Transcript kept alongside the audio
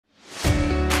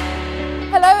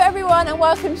everyone and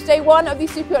welcome to day one of the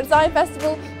Superyacht Design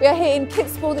Festival. We are here in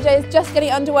Kitzhübel. The day is just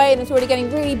getting underway and it's already getting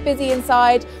really busy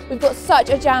inside. We've got such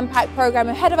a jam-packed programme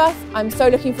ahead of us. I'm so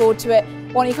looking forward to it.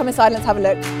 Why don't you come inside and let's have a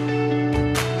look.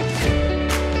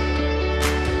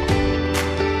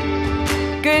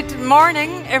 Good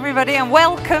morning everybody and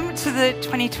welcome to the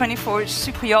 2024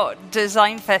 Superyacht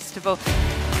Design Festival.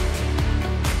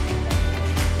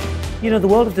 You know, the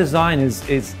world of design I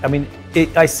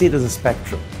see it as a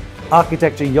spectrum.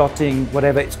 Architecture, yachting,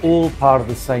 whatever, it's all part of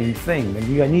the same thing. And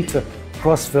you need to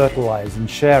cross-fertilize and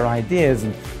share ideas,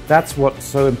 and that's what's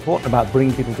so important about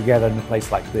bringing people together in a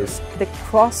place like this. The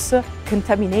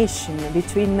cross-contamination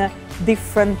between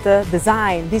different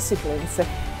design disciplines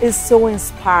is so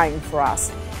inspiring for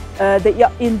us. The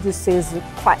yacht industry is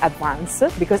quite advanced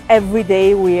because every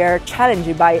day we are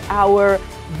challenged by our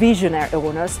visionary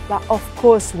owners, but of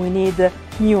course we need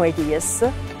new ideas.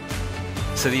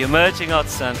 So the Emerging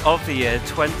Artisan of the Year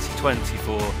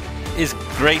 2024 is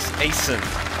Grace Asen,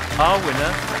 our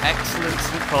winner for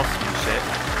excellence in craftsmanship,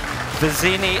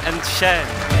 Vizzini and Shen.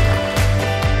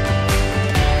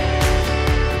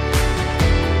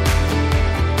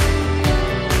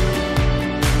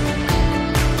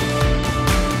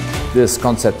 This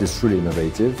concept is truly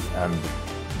innovative and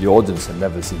the audience had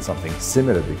never seen something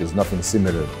similar because nothing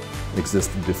similar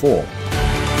existed before.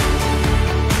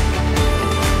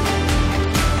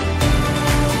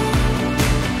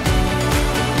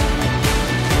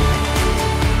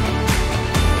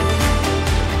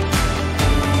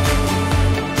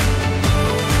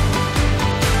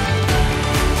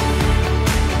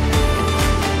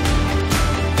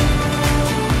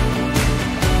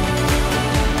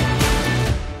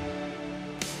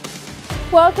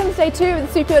 Welcome to day two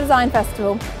of the Superyacht Design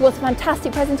Festival. We've got some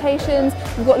fantastic presentations.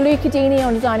 We've got Luca Dini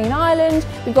on designing an island.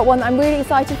 We've got one that I'm really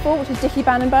excited for, which is Dickie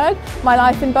Bannenberg, My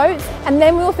Life in Boats. And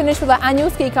then we will finish with our annual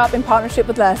ski cup in partnership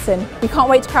with Lürssen. We can't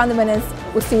wait to crown the winners.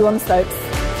 We'll see you on the slopes.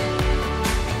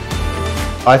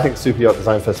 I think Superyacht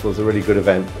Design Festival is a really good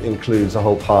event. It includes a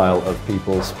whole pile of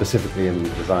people specifically in the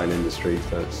design industry.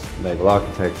 So it's naval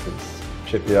architects, it's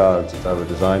shipyards, it's other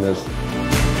designers.